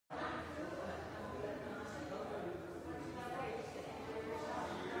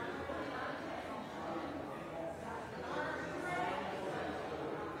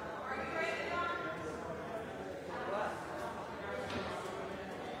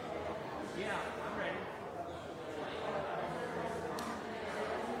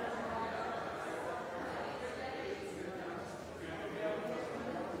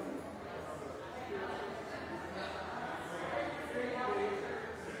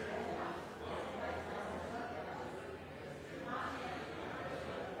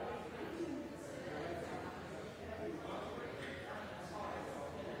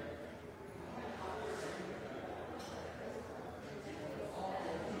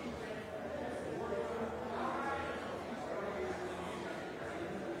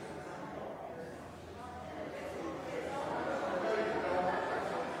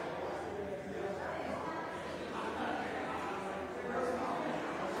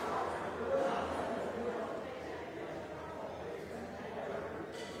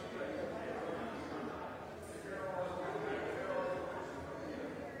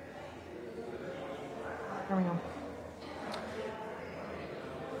Here we go.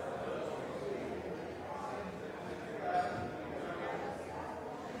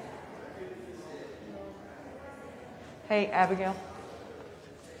 Hey, Abigail.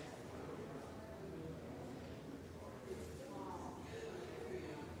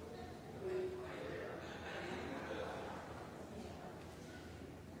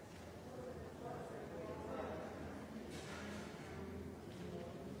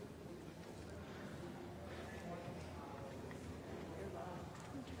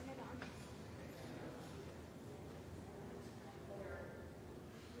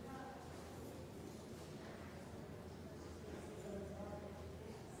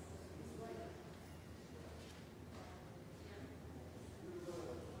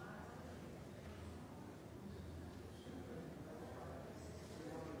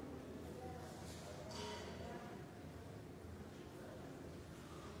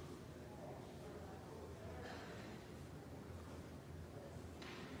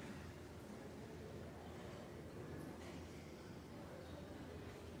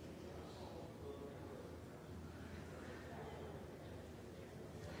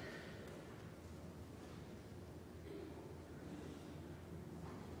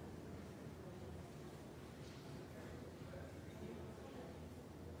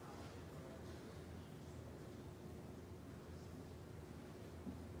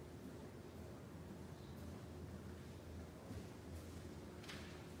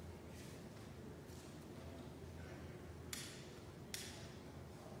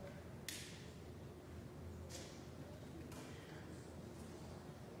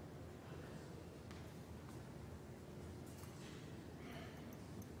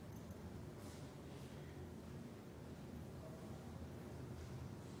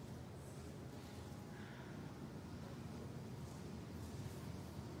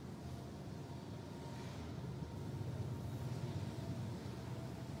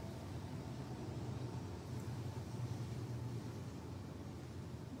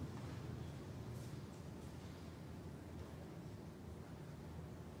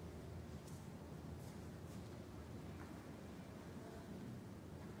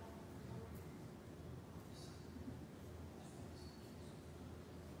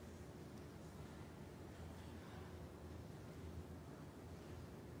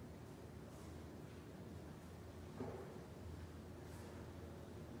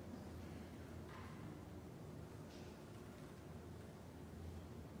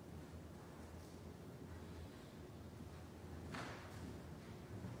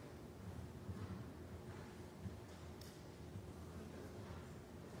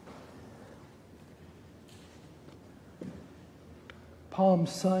 Palm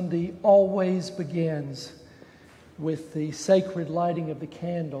Sunday always begins with the sacred lighting of the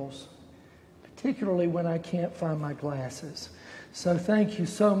candles, particularly when I can't find my glasses. So thank you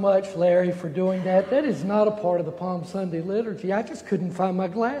so much, Larry, for doing that. That is not a part of the Palm Sunday liturgy. I just couldn't find my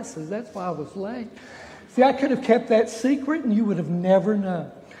glasses. That's why I was late. See, I could have kept that secret and you would have never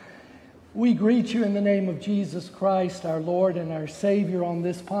known. We greet you in the name of Jesus Christ, our Lord and our Savior, on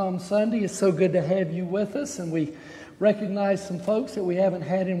this Palm Sunday. It's so good to have you with us, and we recognize some folks that we haven't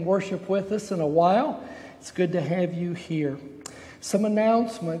had in worship with us in a while. It's good to have you here. Some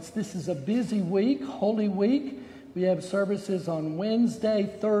announcements. This is a busy week, Holy Week. We have services on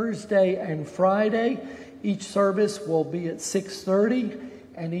Wednesday, Thursday, and Friday. Each service will be at 6:30,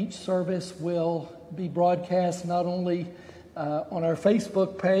 and each service will be broadcast not only on our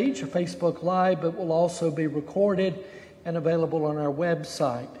Facebook page, or Facebook Live, but will also be recorded and available on our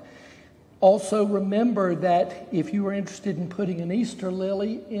website. Also remember that if you are interested in putting an Easter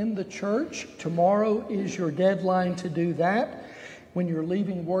lily in the church, tomorrow is your deadline to do that. When you're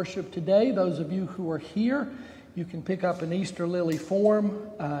leaving worship today, those of you who are here, You can pick up an Easter lily form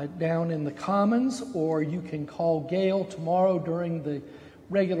down in the Commons, or you can call Gail tomorrow during the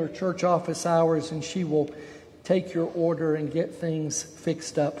regular church office hours, and she will take your order and get things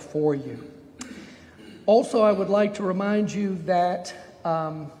fixed up for you. Also, I would like to remind you that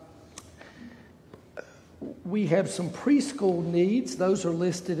we have some preschool needs. Those are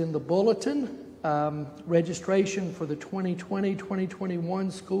listed in the bulletin. Registration for the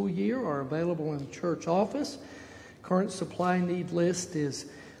 2020-2021 school year are available in the church office. Current supply need list is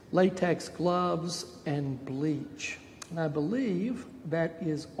latex gloves and bleach. And I believe that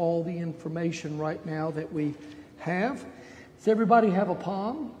is all the information right now that we have. Does everybody have a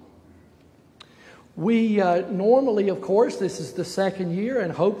palm? We normally, of course, this is the second year,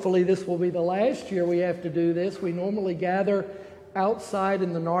 and hopefully this will be the last year we have to do this. We normally gather outside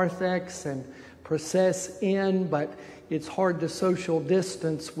in the narthex and process in, but it's hard to social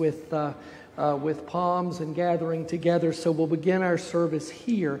distance with palms and gathering together, so we'll begin our service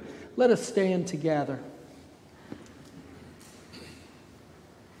here. Let us stand together.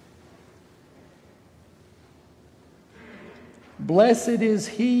 Blessed is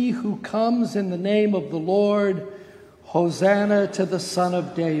he who comes in the name of the Lord. Hosanna to the Son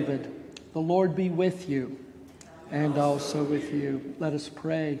of David. The Lord be with you, and also with you. Let us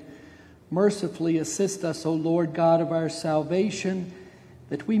pray. Mercifully assist us, O Lord God of our salvation,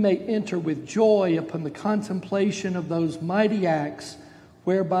 that we may enter with joy upon the contemplation of those mighty acts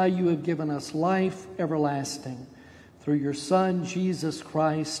whereby you have given us life everlasting. Through your Son, Jesus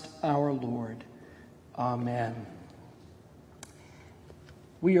Christ, our Lord. Amen.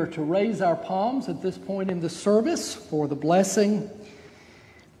 We are to raise our palms at this point in the service for the blessing.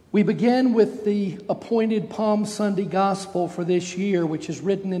 We begin with the appointed Palm Sunday Gospel for this year, which is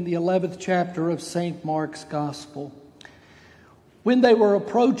written in the 11th chapter of St. Mark's Gospel. When they were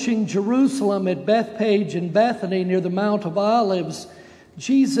approaching Jerusalem at Bethpage and Bethany near the Mount of Olives,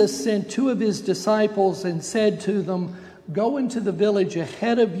 Jesus sent two of his disciples and said to them, "Go into the village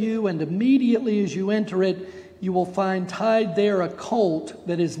ahead of you, and immediately as you enter it, you will find tied there a colt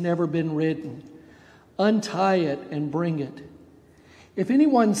that has never been ridden. Untie it and bring it. If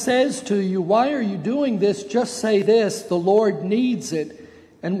anyone says to you, 'Why are you doing this?' just say this, 'The Lord needs it,'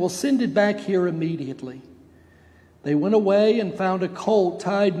 and will send it back here immediately." They went away and found a colt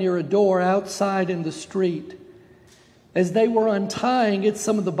tied near a door outside in the street. As they were untying it,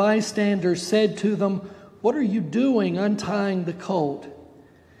 some of the bystanders said to them, "What are you doing untying the colt?"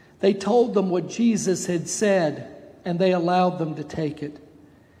 They told them what Jesus had said, and they allowed them to take it.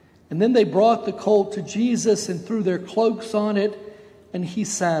 And then they brought the colt to Jesus and threw their cloaks on it, and he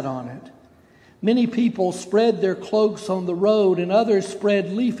sat on it. Many people spread their cloaks on the road, and others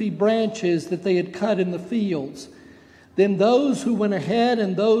spread leafy branches that they had cut in the fields. Then those who went ahead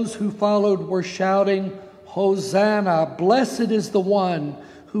and those who followed were shouting, "Hosanna! Blessed is the one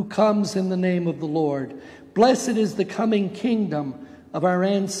who comes in the name of the Lord. Blessed is the coming kingdom of our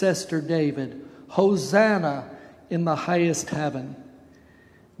ancestor David. Hosanna in the highest heaven."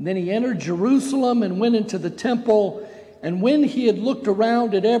 And then he entered Jerusalem and went into the temple. And when he had looked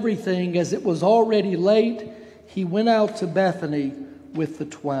around at everything, as it was already late, he went out to Bethany with the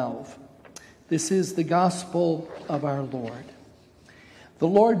 12. This is the gospel of our Lord. The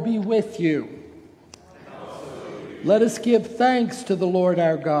Lord be with you. Let us give thanks to the Lord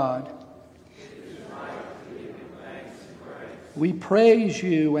our God. We praise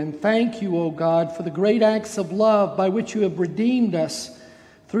you and thank you, O God, for the great acts of love by which you have redeemed us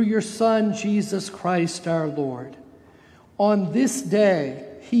through your Son, Jesus Christ our Lord. On this day,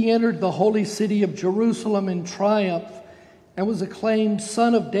 he entered the holy city of Jerusalem in triumph and was acclaimed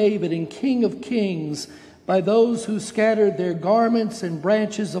Son of David and King of Kings by those who scattered their garments and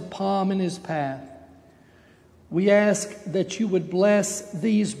branches of palm in his path. We ask that you would bless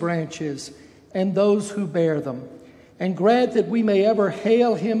these branches and those who bear them, and grant that we may ever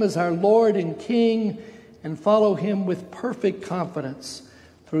hail him as our Lord and King and follow him with perfect confidence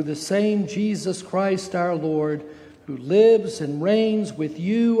through the same Jesus Christ our Lord, who lives and reigns with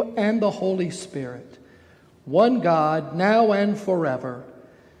you and the Holy Spirit, one God, now and forever.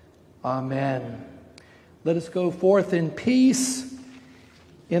 Amen. Let us go forth in peace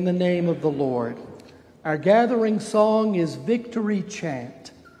in the name of the Lord. Our gathering song is Victory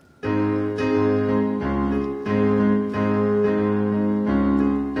Chant. Perfect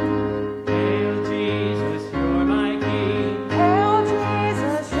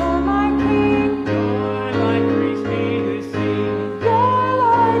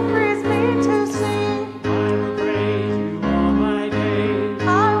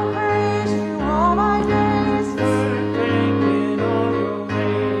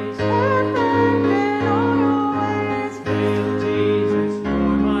in all your ways.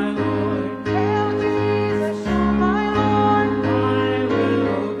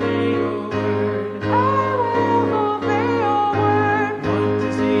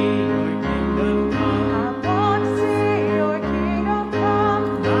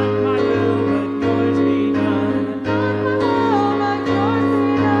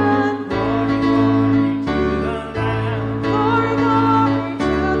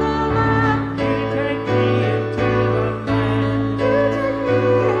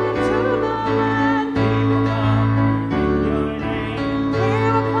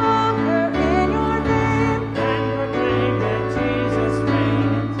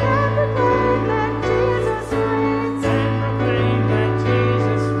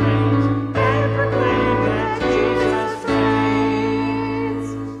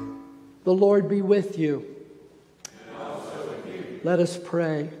 Lord be with you. And also with you. Let us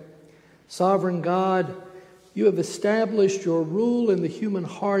pray. Sovereign God, you have established your rule in the human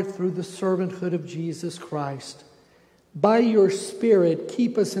heart through the servanthood of Jesus Christ. By your Spirit,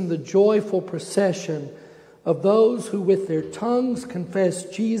 keep us in the joyful procession of those who with their tongues confess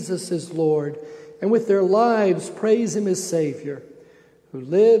Jesus as Lord and with their lives praise him as Savior, who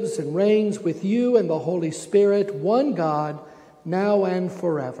lives and reigns with you and the Holy Spirit, one God, now and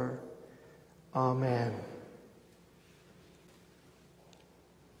forever. Amen.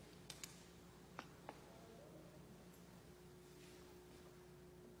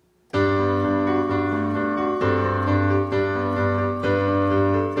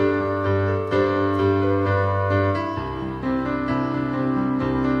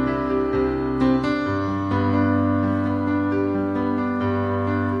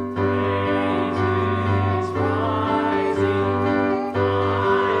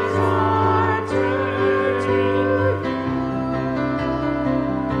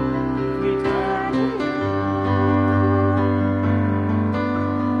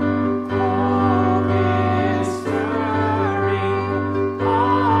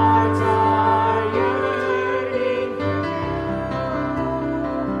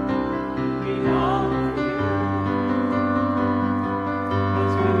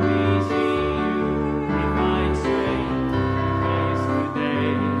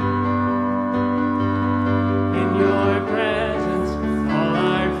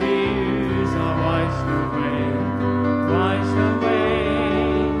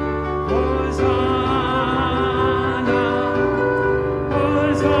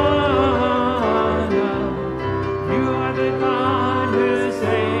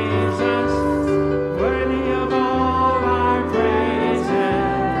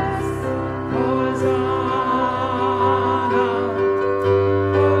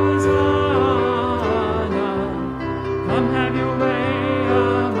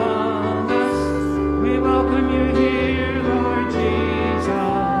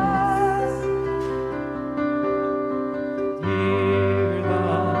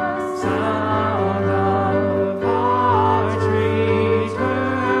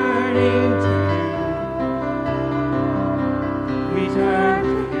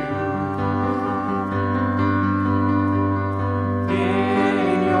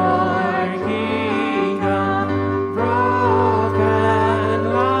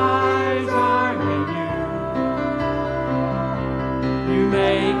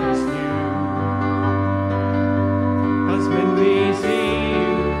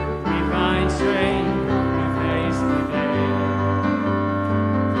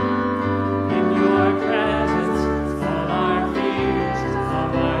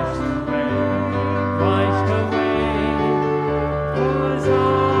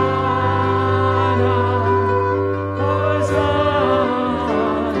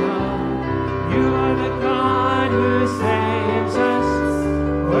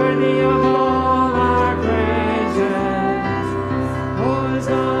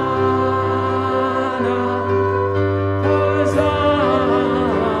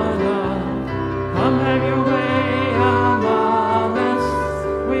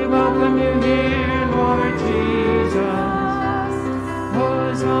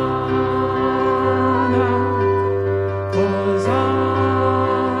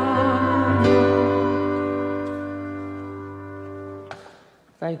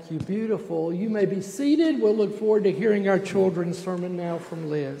 Thank you. Beautiful. You may be seated. We'll look forward to hearing our children's sermon now from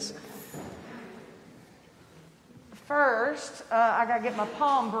Liz. First, I got to get my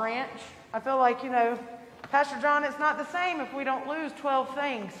palm branch. I feel like, Pastor John, it's not the same if we don't lose 12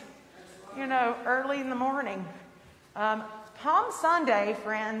 things, early in the morning. Palm Sunday,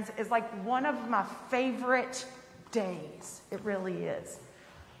 friends, is like one of my favorite days. It really is.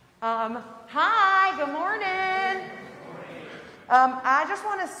 Hi, good morning. I just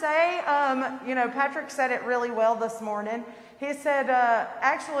want to say, Patrick said it really well this morning. He said,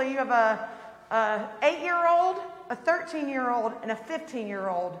 actually, you have a 8-year-old, a 13-year-old, and a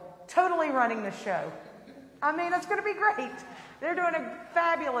 15-year-old totally running the show. I mean, it's going to be great. They're doing a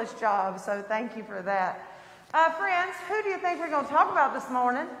fabulous job, so thank you for that. Friends, who do you think we're going to talk about this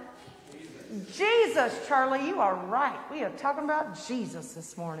morning? Jesus, Charlie, you are right. We are talking about Jesus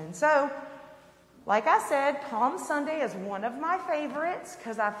this morning. So, like I said, Palm Sunday is one of my favorites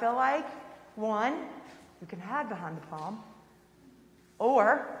because I feel like, one, you can hide behind the palm,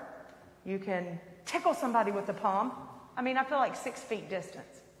 or you can tickle somebody with the palm. I mean, I feel like 6 feet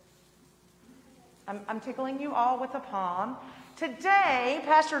distance. I'm tickling you all with a palm. Today,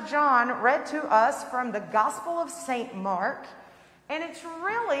 Pastor John read to us from the Gospel of St. Mark, And it's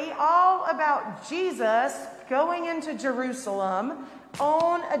really all about Jesus going into Jerusalem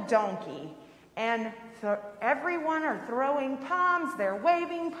on a donkey. And everyone are throwing palms, they're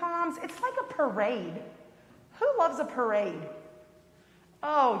waving palms. It's like a parade. Who loves a parade?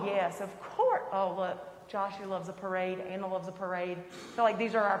 Oh, yes, of course. Oh, look, Joshua loves a parade. Anna loves a parade. I feel like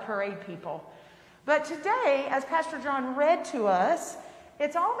these are our parade people. But today, as Pastor John read to us,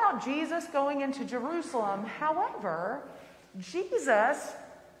 it's all about Jesus going into Jerusalem. However, Jesus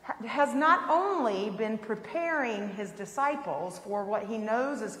has not only been preparing his disciples for what he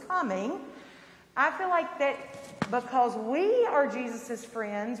knows is coming. I feel like that because we are Jesus'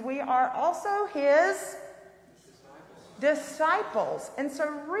 friends, we are also his disciples. And so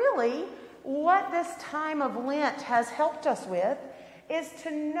really, what this time of Lent has helped us with is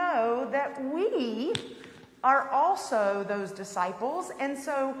to know that we are also those disciples. And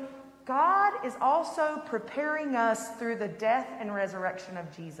so God is also preparing us through the death and resurrection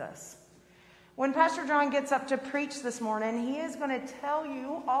of Jesus. When Pastor John gets up to preach this morning, he is going to tell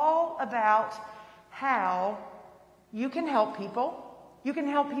you all about how you can help people. You can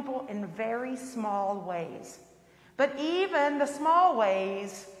help people in very small ways. But even the small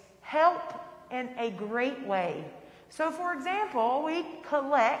ways help in a great way. So, for example, we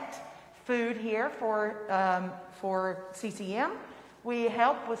collect food here for CCM. We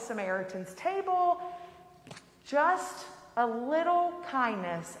help with Samaritan's Table. Just a little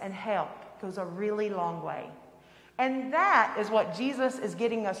kindness and help goes a really long way. And that is what Jesus is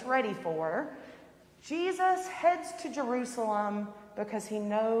getting us ready for. Jesus heads to Jerusalem because he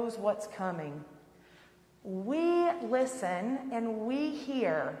knows what's coming. We listen and we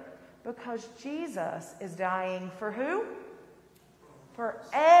hear because Jesus is dying for who? For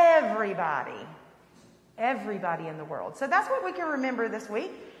everybody. Everybody in the world. So that's what we can remember this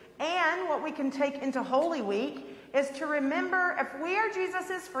week. And what we can take into Holy Week is to remember if we are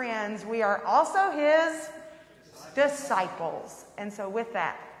Jesus' friends, we are also his disciples. And so with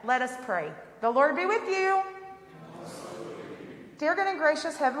that, let us pray. The Lord be with you. Dear good and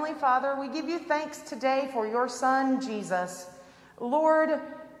gracious Heavenly Father, we give you thanks today for your Son, Jesus. Lord,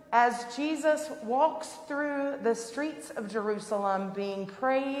 as Jesus walks through the streets of Jerusalem being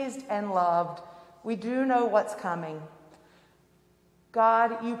praised and loved, we do know what's coming.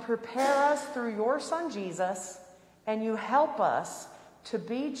 God, you prepare us through your Son, Jesus, and you help us to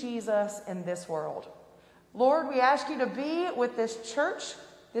be Jesus in this world. Lord, we ask you to be with this church,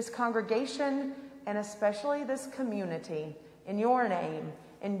 this congregation, and especially this community. In your name,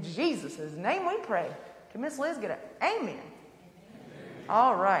 in Jesus' name we pray. Can Miss Liz get it? Amen.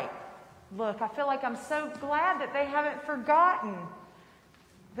 All right. Look, I feel like I'm so glad that they haven't forgotten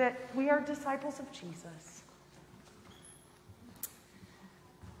that we are disciples of Jesus.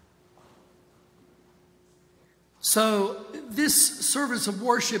 So this service of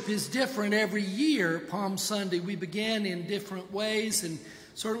worship is different every year, Palm Sunday. We began in different ways, and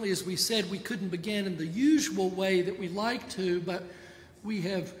certainly, as we said, we couldn't begin in the usual way that we like to, but we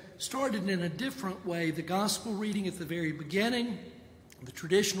have started in a different way. The gospel reading at the very beginning, the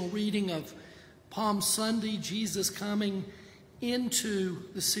traditional reading of Palm Sunday, Jesus coming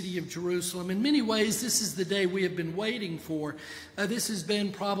into the city of Jerusalem. In many ways, this is the day we have been waiting for. This has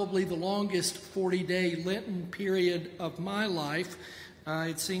been probably the longest 40-day Lenten period of my life.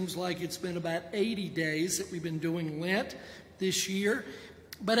 It seems like it's been about 80 days that we've been doing Lent this year.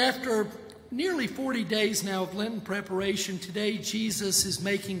 But after nearly 40 days now of Lenten preparation, today Jesus is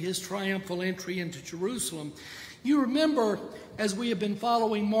making his triumphal entry into Jerusalem. You remember, as we have been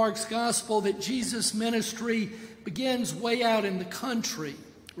following Mark's gospel, that Jesus' ministry begins way out in the country,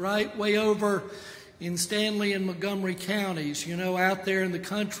 right? Way over in Stanley and Montgomery counties, you know, out there in the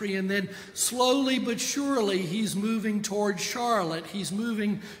country. And then slowly but surely he's moving towards Charlotte. He's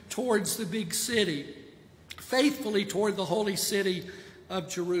moving towards the big city, faithfully toward the holy city of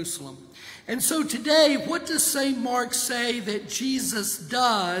Jerusalem. And so today, what does St. Mark say that Jesus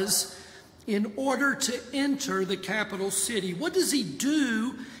does in order to enter the capital city? What does he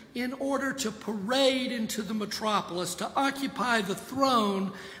do in order to parade into the metropolis, to occupy the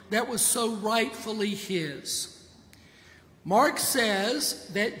throne that was so rightfully his? Mark says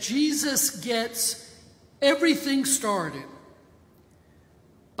that Jesus gets everything started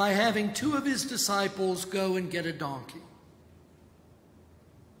by having two of his disciples go and get a donkey.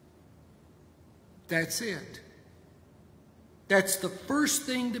 That's it. That's the first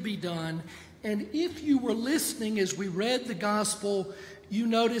thing to be done. And if you were listening as we read the gospel, you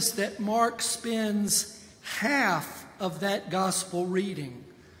notice that Mark spends half of that gospel reading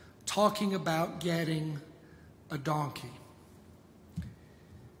talking about getting a donkey.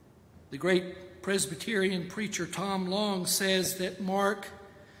 The great Presbyterian preacher Tom Long says that Mark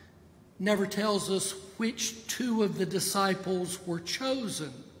never tells us which two of the disciples were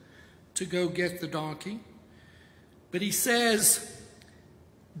chosen to go get the donkey. But he says,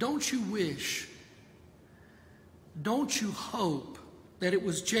 don't you wish, don't you hope that it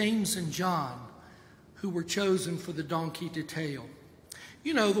was James and John who were chosen for the donkey detail?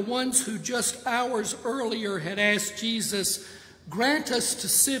 You know, the ones who just hours earlier had asked Jesus, grant us to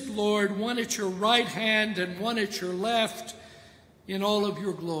sit, Lord, one at your right hand and one at your left in all of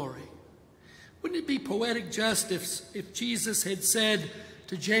your glory. Wouldn't it be poetic justice if Jesus had said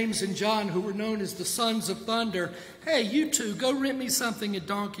to James and John, who were known as the sons of thunder, hey, you two, go rent me something at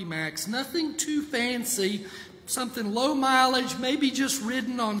Donkey Max. Nothing too fancy, something low mileage, maybe just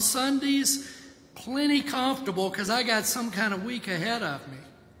ridden on Sundays, plenty comfortable because I got some kind of week ahead of me.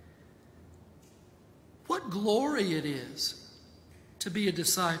 What glory it is to be a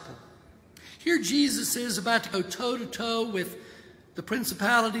disciple. Here Jesus is about to go toe-to-toe with the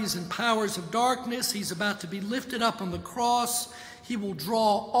principalities and powers of darkness. He's about to be lifted up on the cross. He will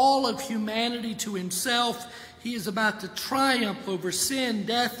draw all of humanity to himself. He is about to triumph over sin,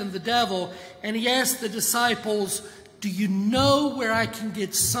 death, and the devil. And he asks the disciples, do you know where I can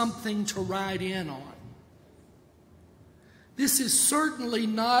get something to ride in on? This is certainly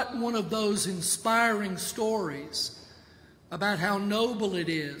not one of those inspiring stories about how noble it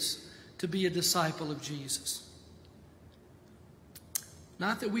is to be a disciple of Jesus.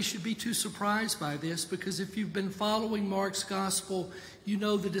 Not that we should be too surprised by this, because if you've been following Mark's gospel, you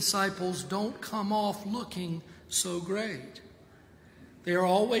know the disciples don't come off looking so great. They are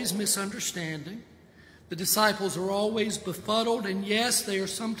always misunderstanding. The disciples are always befuddled, and yes, they are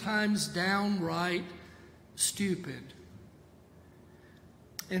sometimes downright stupid.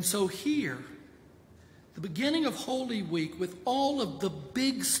 And so here, the beginning of Holy Week, with all of the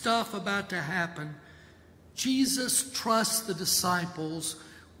big stuff about to happen, Jesus trusts the disciples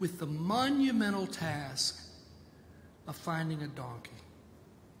with the monumental task of finding a donkey.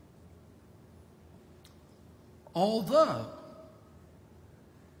 Although,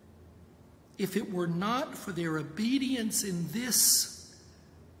 if it were not for their obedience in this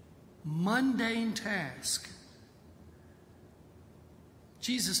mundane task,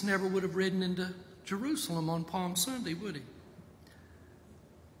 Jesus never would have ridden into Jerusalem on Palm Sunday, would he?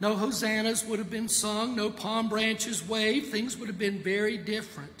 No hosannas would have been sung, no palm branches waved. Things would have been very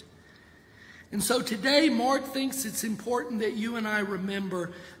different. And so today, Mark thinks it's important that you and I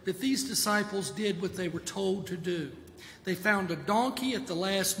remember that these disciples did what they were told to do. They found a donkey at the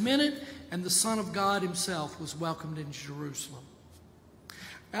last minute, and the Son of God himself was welcomed into Jerusalem.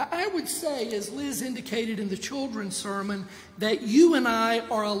 Now, I would say, as Liz indicated in the children's sermon, that you and I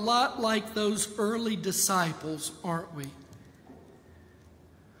are a lot like those early disciples, aren't we?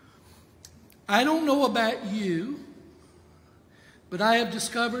 I don't know about you, but I have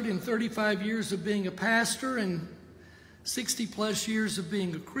discovered in 35 years of being a pastor and 60 plus years of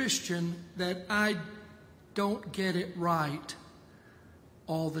being a Christian that I don't get it right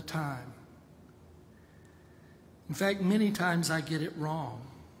all the time. In fact, many times I get it wrong.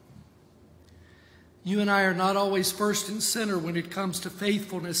 You and I are not always first and center when it comes to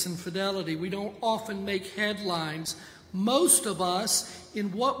faithfulness and fidelity. We don't often make headlines. Most of us,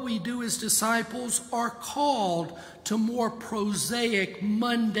 in what we do as disciples, are called to more prosaic,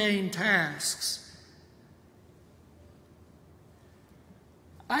 mundane tasks.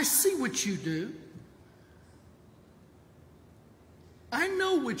 I see what you do. I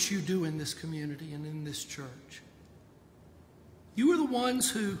know what you do in this community and in this church. You are the ones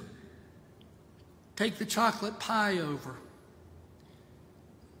who take the chocolate pie over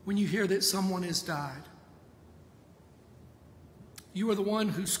when you hear that someone has died. You are the one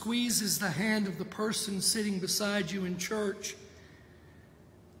who squeezes the hand of the person sitting beside you in church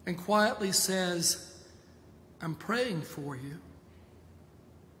and quietly says, I'm praying for you.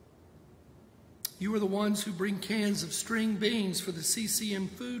 You are the ones who bring cans of string beans for the CCM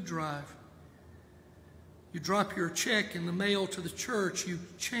food drive. You drop your check in the mail to the church. You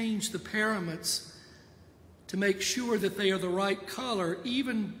change the paraments to make sure that they are the right color,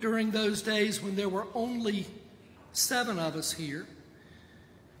 even during those days when there were only 7 of us here.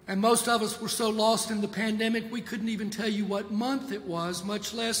 And most of us were so lost in the pandemic we couldn't even tell you what month it was,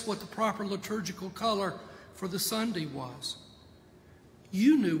 much less what the proper liturgical color for the Sunday was.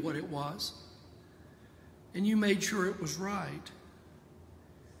 You knew what it was, and you made sure it was right.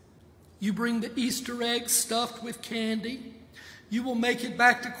 You bring the Easter eggs stuffed with candy. You will make it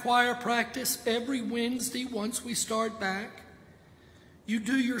back to choir practice every Wednesday once we start back. You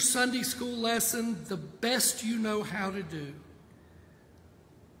do your Sunday school lesson the best you know how to do.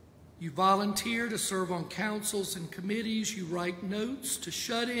 You volunteer to serve on councils and committees. You write notes to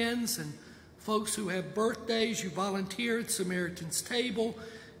shut-ins and folks who have birthdays. You volunteer at Samaritan's Table.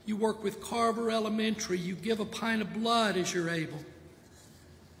 You work with Carver Elementary. You give a pint of blood as you're able.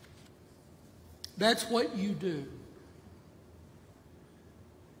 That's what you do.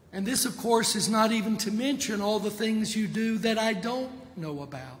 And this, of course, is not even to mention all the things you do that I don't know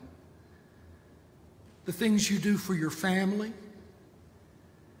about. The things you do for your family,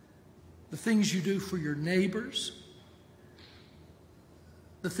 the things you do for your neighbors,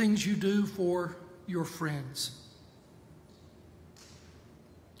 the things you do for your friends.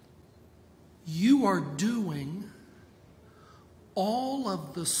 You are doing all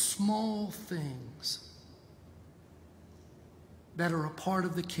of the small things that are a part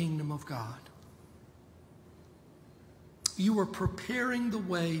of the kingdom of God. You are preparing the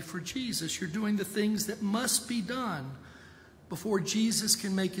way for Jesus. You're doing the things that must be done before Jesus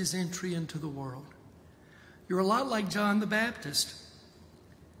can make his entry into the world. You're a lot like John the Baptist.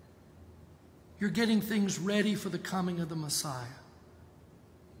 You're getting things ready for the coming of the Messiah.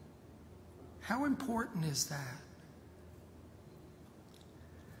 How important is that?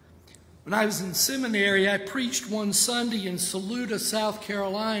 When I was in seminary, I preached one Sunday in Saluda, South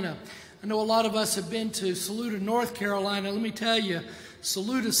Carolina. I know a lot of us have been to Saluda, North Carolina. Let me tell you,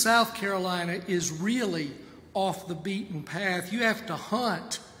 Saluda, South Carolina is really off the beaten path. You have to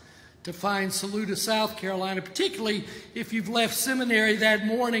hunt to find Saluda, South Carolina, particularly if you've left seminary that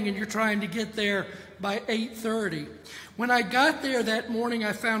morning and you're trying to get there by 8:30. When I got there that morning,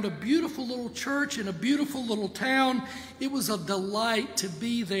 I found a beautiful little church in a beautiful little town. It was a delight to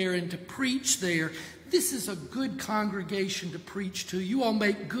be there and to preach there. This is a good congregation to preach to. You all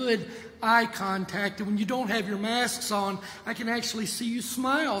make good eye contact, and when you don't have your masks on, I can actually see you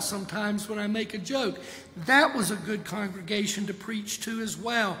smile sometimes when I make a joke. That was a good congregation to preach to as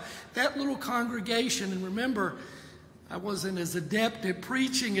well. That little congregation, and remember, I wasn't as adept at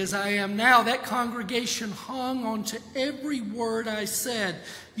preaching as I am now. That congregation hung on to every word I said.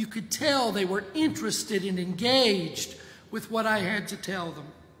 You could tell they were interested and engaged with what I had to tell them.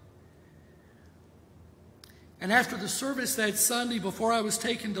 And after the service that Sunday, before I was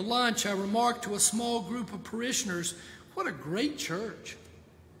taken to lunch, I remarked to a small group of parishioners, "What a great church.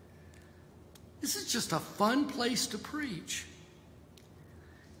 This is just a fun place to preach."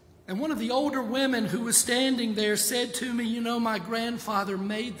 And one of the older women who was standing there said to me, "You know, my grandfather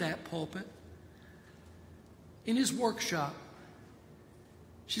made that pulpit in his workshop."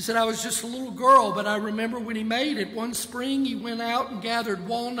 She said, "I was just a little girl, but I remember when he made it. One spring he went out and gathered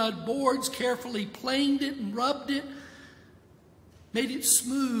walnut boards, carefully planed it and rubbed it, made it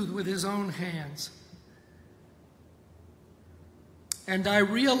smooth with his own hands. And I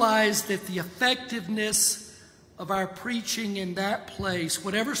realized that the effectiveness of our preaching in that place,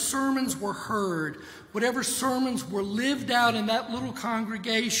 whatever sermons were heard, whatever sermons were lived out in that little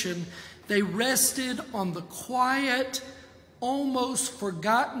congregation, they rested on the quiet, almost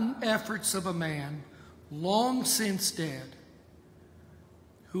forgotten efforts of a man, long since dead,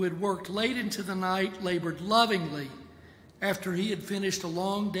 who had worked late into the night, labored lovingly after he had finished a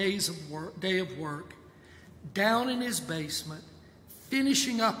long day of work, down in his basement,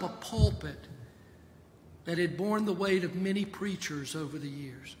 finishing up a pulpit that had borne the weight of many preachers over the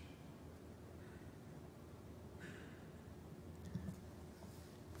years."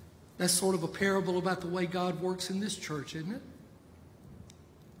 That's sort of a parable about the way God works in this church, isn't it?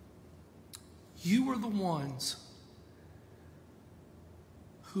 You are the ones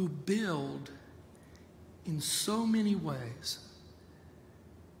who build in so many ways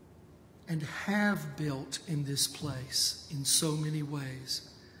and have built in this place in so many ways.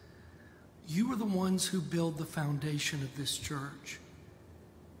 You are the ones who build the foundation of this church.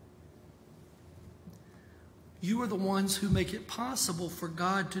 You are the ones who make it possible for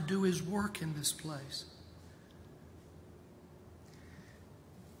God to do his work in this place.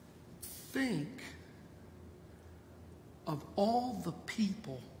 Think of all the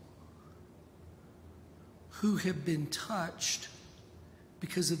people who have been touched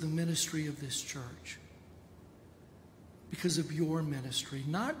because of the ministry of this church, because of your ministry,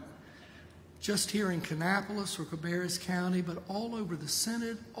 not just here in Kannapolis or Cabarrus County, but all over the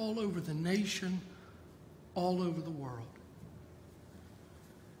Synod, all over the nation, all over the world.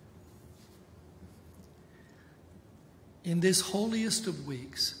 In this holiest of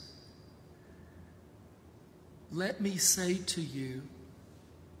weeks, let me say to you,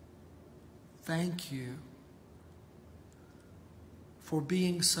 thank you for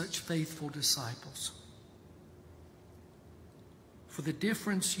being such faithful disciples, for the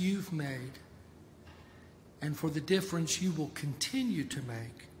difference you've made, and for the difference you will continue to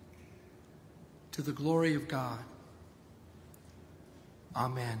make to the glory of God.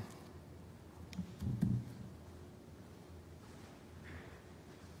 Amen.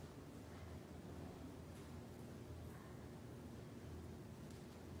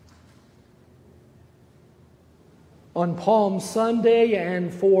 On Palm Sunday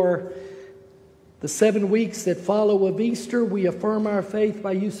and for the 7 weeks that follow of Easter, we affirm our faith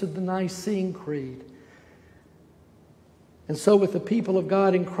by use of the Nicene Creed. And so with the people of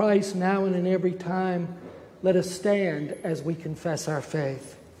God in Christ, now and in every time, let us stand as we confess our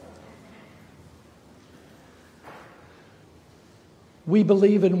faith. We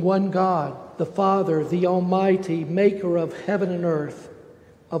believe in one God, the Father, the Almighty, maker of heaven and earth,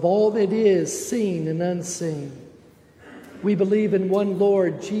 of all that is seen and unseen. We believe in one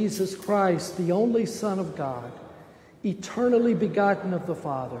Lord, Jesus Christ, the only Son of God, eternally begotten of the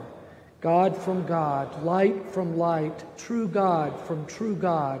Father, God from God, light from light, true God from true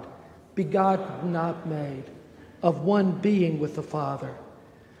God, begotten, not made, of one being with the Father.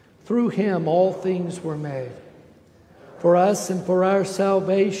 Through him all things were made. For us and for our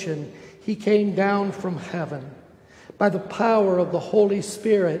salvation, he came down from heaven. By the power of the Holy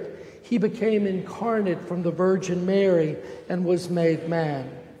Spirit, he became incarnate from the Virgin Mary and was made man.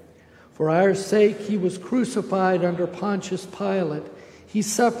 For our sake, he was crucified under Pontius Pilate. He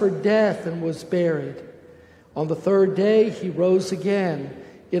suffered death and was buried. On the third day, he rose again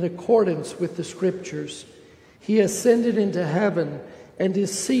in accordance with the Scriptures. He ascended into heaven and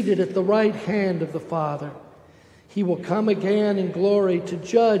is seated at the right hand of the Father. He will come again in glory to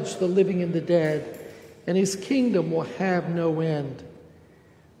judge the living and the dead, and his kingdom will have no end.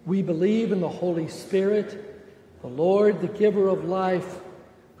 We believe in the Holy Spirit, the Lord, the giver of life,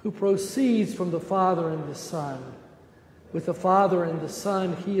 who proceeds from the Father and the Son. With the Father and the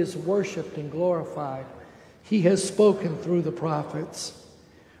Son, he is worshiped and glorified. He has spoken through the prophets.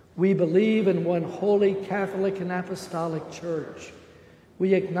 We believe in one holy, Catholic, and Apostolic Church.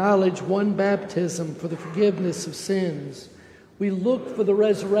 We acknowledge one baptism for the forgiveness of sins. We look for the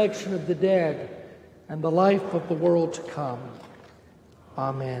resurrection of the dead and the life of the world to come.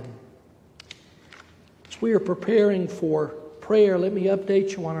 Amen. As we are preparing for prayer, let me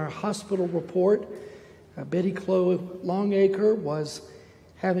update you on our hospital report. Betty Chloe Longacre was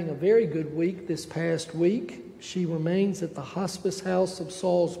having a very good week this past week. She remains at the Hospice House of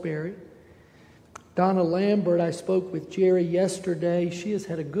Salisbury. Donna Lambert, I spoke with Jerry yesterday. She has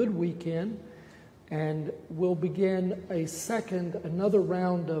had a good weekend and will begin another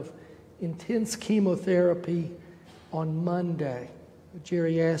round of intense chemotherapy on Monday.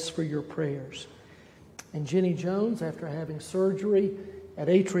 Jerry asks for your prayers. And Jenny Jones, after having surgery at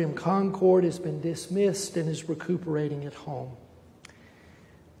Atrium Concord, has been dismissed and is recuperating at home.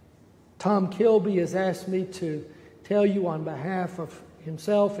 Tom Kilby has asked me to tell you on behalf of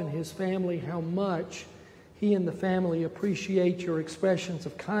himself and his family how much he and the family appreciate your expressions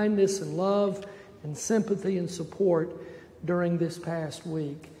of kindness and love and sympathy and support during this past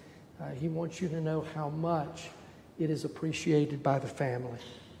week. He wants you to know how much it is appreciated by the family.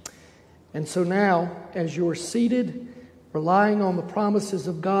 And so now, as you're seated, relying on the promises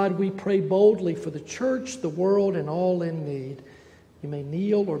of God, we pray boldly for the church, the world, and all in need. You may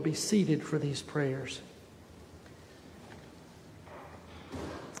kneel or be seated for these prayers.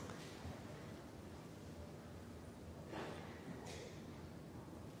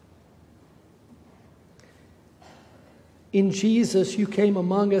 In Jesus, you came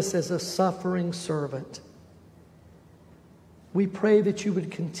among us as a suffering servant. We pray that you would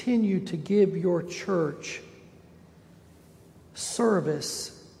continue to give your church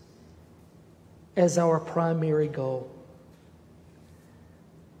service as our primary goal.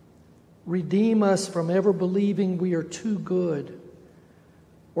 Redeem us from ever believing we are too good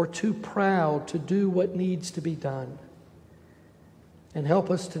or too proud to do what needs to be done. And help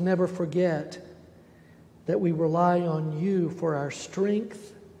us to never forget that we rely on you for our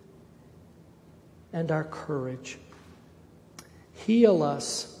strength and our courage. Heal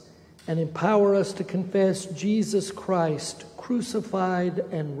us and empower us to confess Jesus Christ, crucified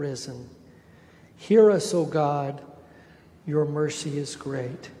and risen. Hear us, O God, your mercy is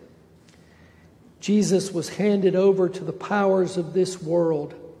great. Jesus was handed over to the powers of this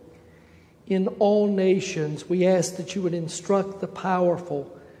world. In all nations, we ask that you would instruct the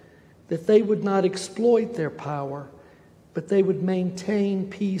powerful, that they would not exploit their power, but they would maintain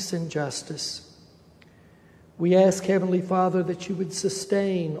peace and justice. We ask, Heavenly Father, that you would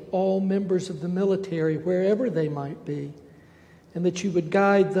sustain all members of the military wherever they might be, and that you would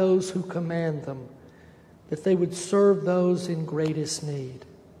guide those who command them, that they would serve those in greatest need.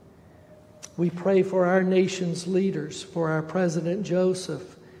 We pray for our nation's leaders, for our President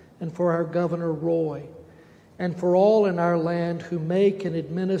Joseph and for our Governor Roy, and for all in our land who make and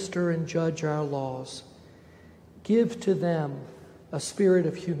administer and judge our laws. Give to them a spirit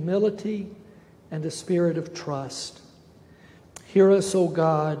of humility and a spirit of trust. Hear us, O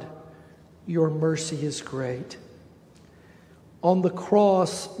God, your mercy is great. On the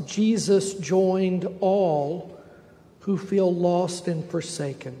cross, Jesus joined all who feel lost and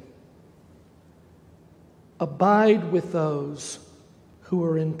forsaken. Abide with those who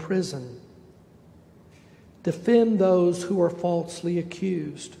are in prison. Defend those who are falsely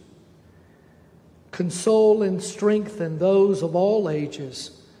accused. Console and strengthen those of all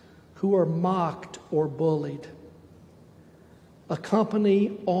ages who are mocked or bullied.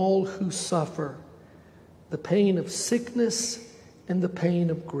 Accompany all who suffer the pain of sickness and the pain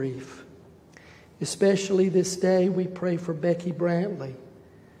of grief. Especially this day, we pray for Becky Brantley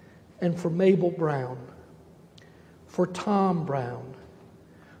and for Mabel Brown, for Tom Brown,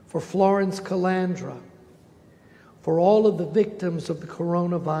 for Florence Calandra, for all of the victims of the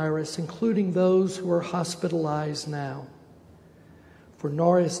coronavirus, including those who are hospitalized now, for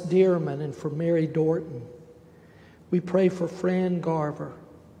Norris Dearman and for Mary Dorton. We pray for Fran Garver,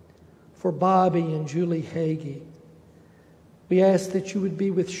 for Bobby and Julie Hagee. We ask that you would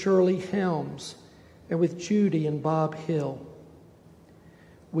be with Shirley Helms and with Judy and Bob Hill.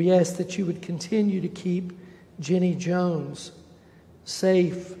 We ask that you would continue to keep Jenny Jones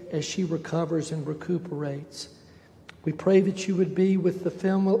safe as she recovers and recuperates. We pray that you would be with the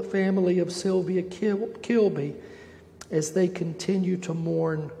family of Sylvia Kilby as they continue to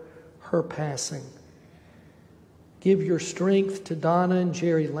mourn her passing. Give your strength to Donna and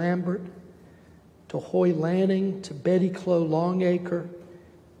Jerry Lambert, to Hoy Lanning, to Betty Clow Longacre.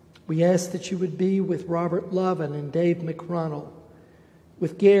 We ask that you would be with Robert Lovin and Dave McRunnell,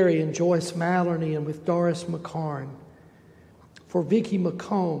 with Gary and Joyce Maloney and with Doris McCarn, for Vicki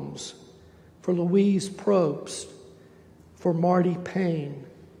McCombs, for Louise Probst, for Marty Payne,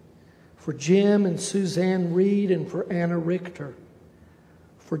 for Jim and Suzanne Reed and for Anna Richter,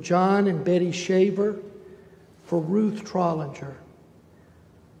 for John and Betty Shaver, for Ruth Trollinger,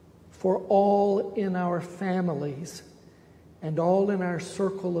 for all in our families and all in our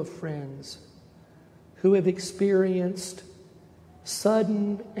circle of friends who have experienced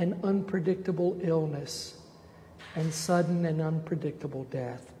sudden and unpredictable illness and sudden and unpredictable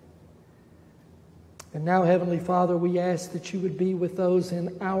death. And now, Heavenly Father, we ask that you would be with those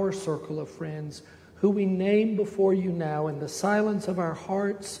in our circle of friends who we name before you now in the silence of our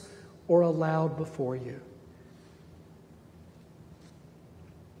hearts or aloud before you.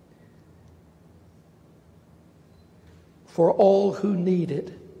 For all who need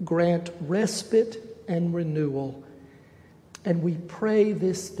it, grant respite and renewal. And we pray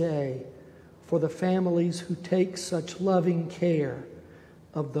this day for the families who take such loving care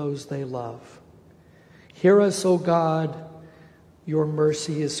of those they love. Hear us, O God, your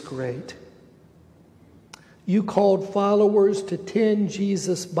mercy is great. You called followers to tend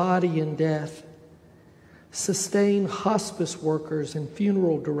Jesus' body in death, sustain hospice workers and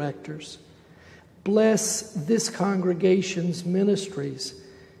funeral directors, bless this congregation's ministries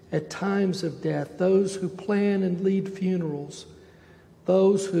at times of death, those who plan and lead funerals,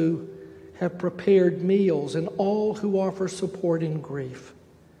 those who have prepared meals, and all who offer support in grief.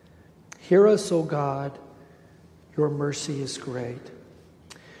 Hear us, O God, your mercy is great.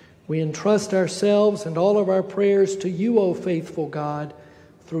 We entrust ourselves and all of our prayers to you, O faithful God,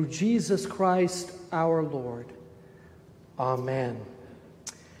 through Jesus Christ our Lord. Amen.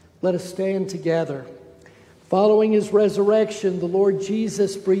 Let us stand together. Following his resurrection, the Lord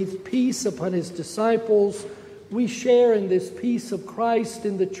Jesus breathed peace upon his disciples. We share in this peace of Christ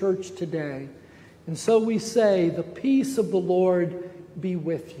in the church today. And so we say, the peace of the Lord be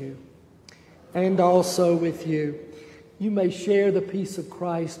with you, and also with you. You may share the peace of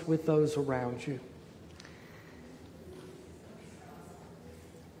Christ with those around you.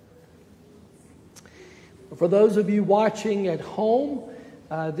 For those of you watching at home,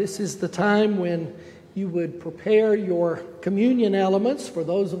 this is the time when you would prepare your communion elements. For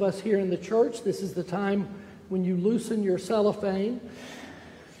those of us here in the church, this is the time when you loosen your cellophane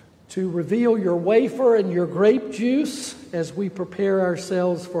to reveal your wafer and your grape juice as we prepare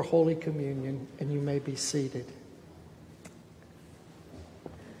ourselves for Holy Communion. And you may be seated.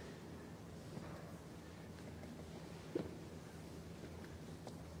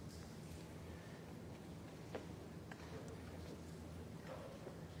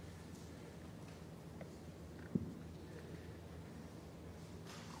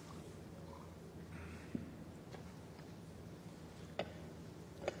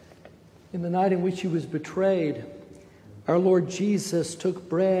 In the night in which he was betrayed, our Lord Jesus took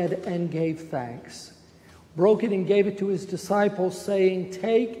bread and gave thanks, broke it and gave it to his disciples, saying,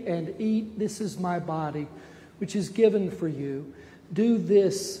 "Take and eat. This is my body, which is given for you. Do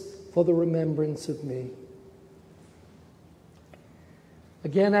this for the remembrance of me."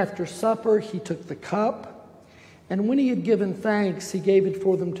 Again, after supper, he took the cup, and when he had given thanks, he gave it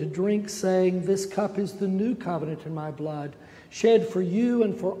for them to drink, saying, "This cup is the new covenant in my blood, shed for you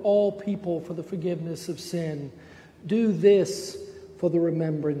and for all people for the forgiveness of sin. Do this for the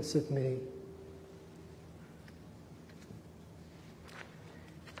remembrance of me."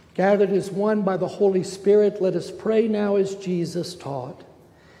 Gathered as one by the Holy Spirit, let us pray now as Jesus taught.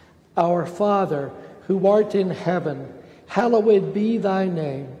 Our Father, who art in heaven, hallowed be thy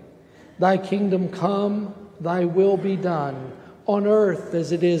name. Thy kingdom come, thy will be done, on earth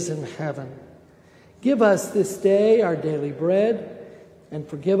as it is in heaven. Give us this day our daily bread, and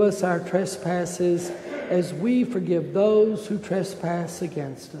forgive us our trespasses as we forgive those who trespass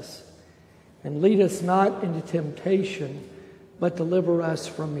against us. And lead us not into temptation, but deliver us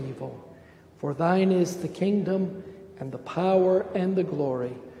from evil. For thine is the kingdom, and the power, and the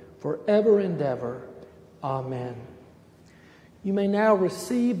glory, forever and ever. Amen. You may now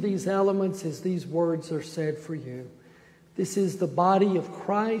receive these elements as these words are said for you. This is the body of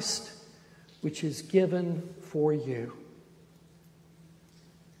Christ, which is given for you.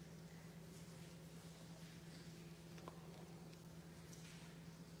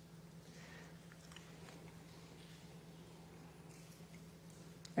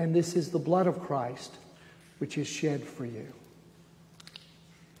 And this is the blood of Christ, which is shed for you.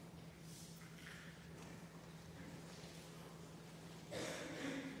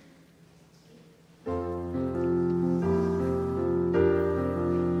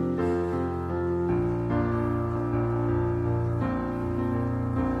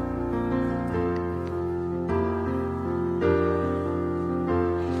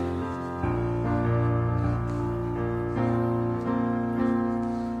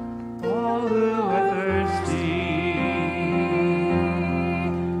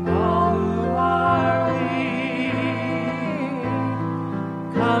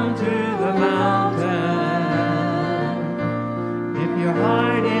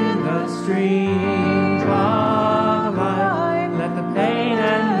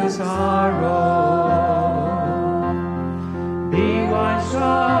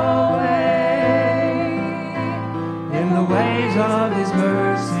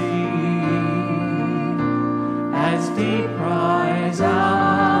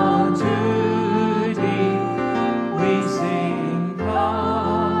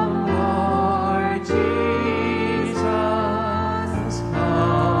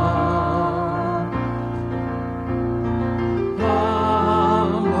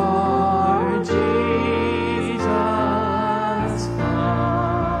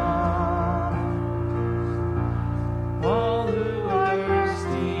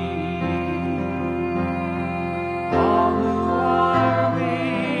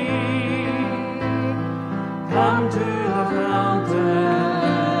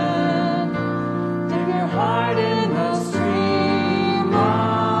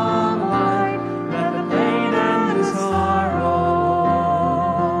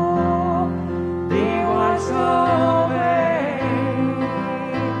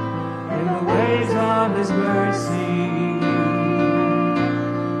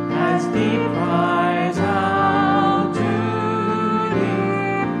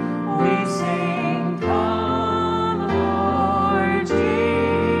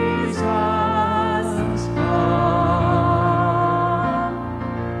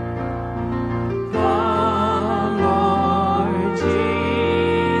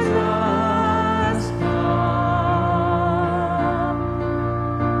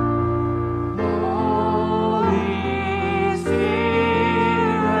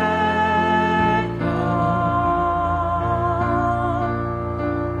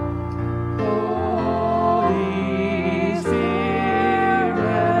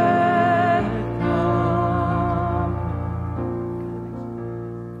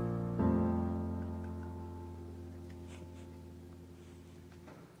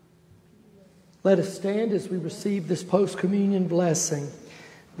 Let us stand as we receive this post-communion blessing.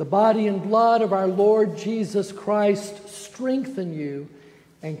 The body and blood of our Lord Jesus Christ strengthen you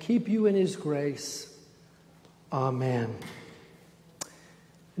and keep you in his grace. Amen.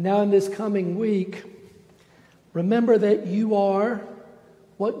 Now in this coming week, remember that you are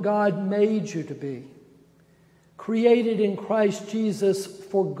what God made you to be, created in Christ Jesus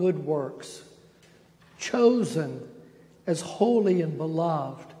for good works, chosen as holy and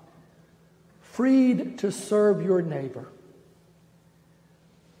beloved, freed to serve your neighbor.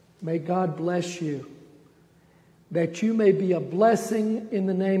 May God bless you, that you may be a blessing in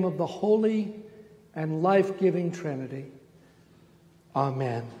the name of the Holy and life-giving Trinity.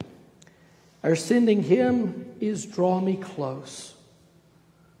 Amen. Our sending hymn is Draw Me Close.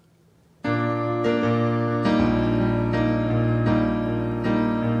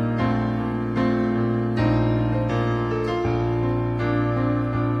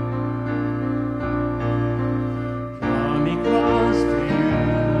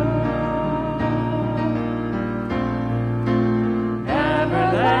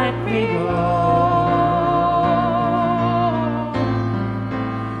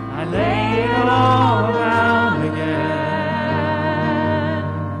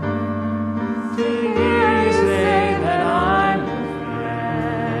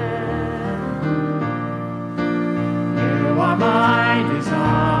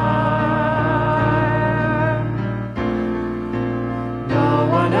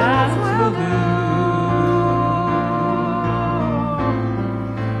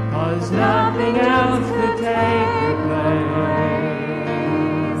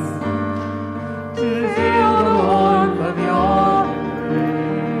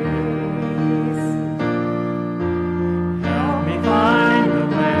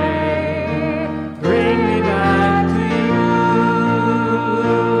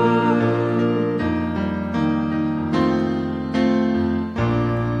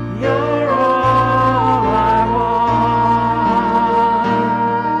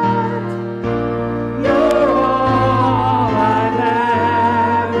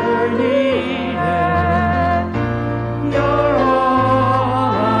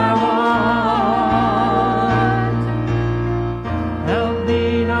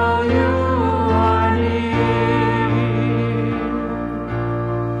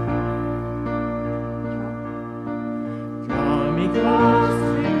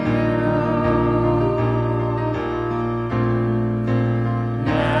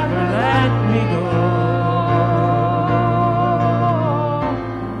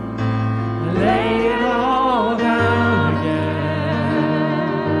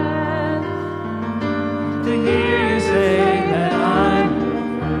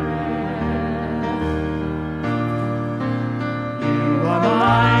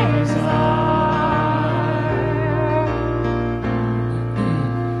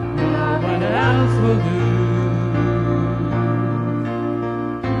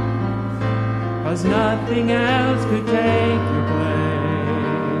 Nothing else could take your place.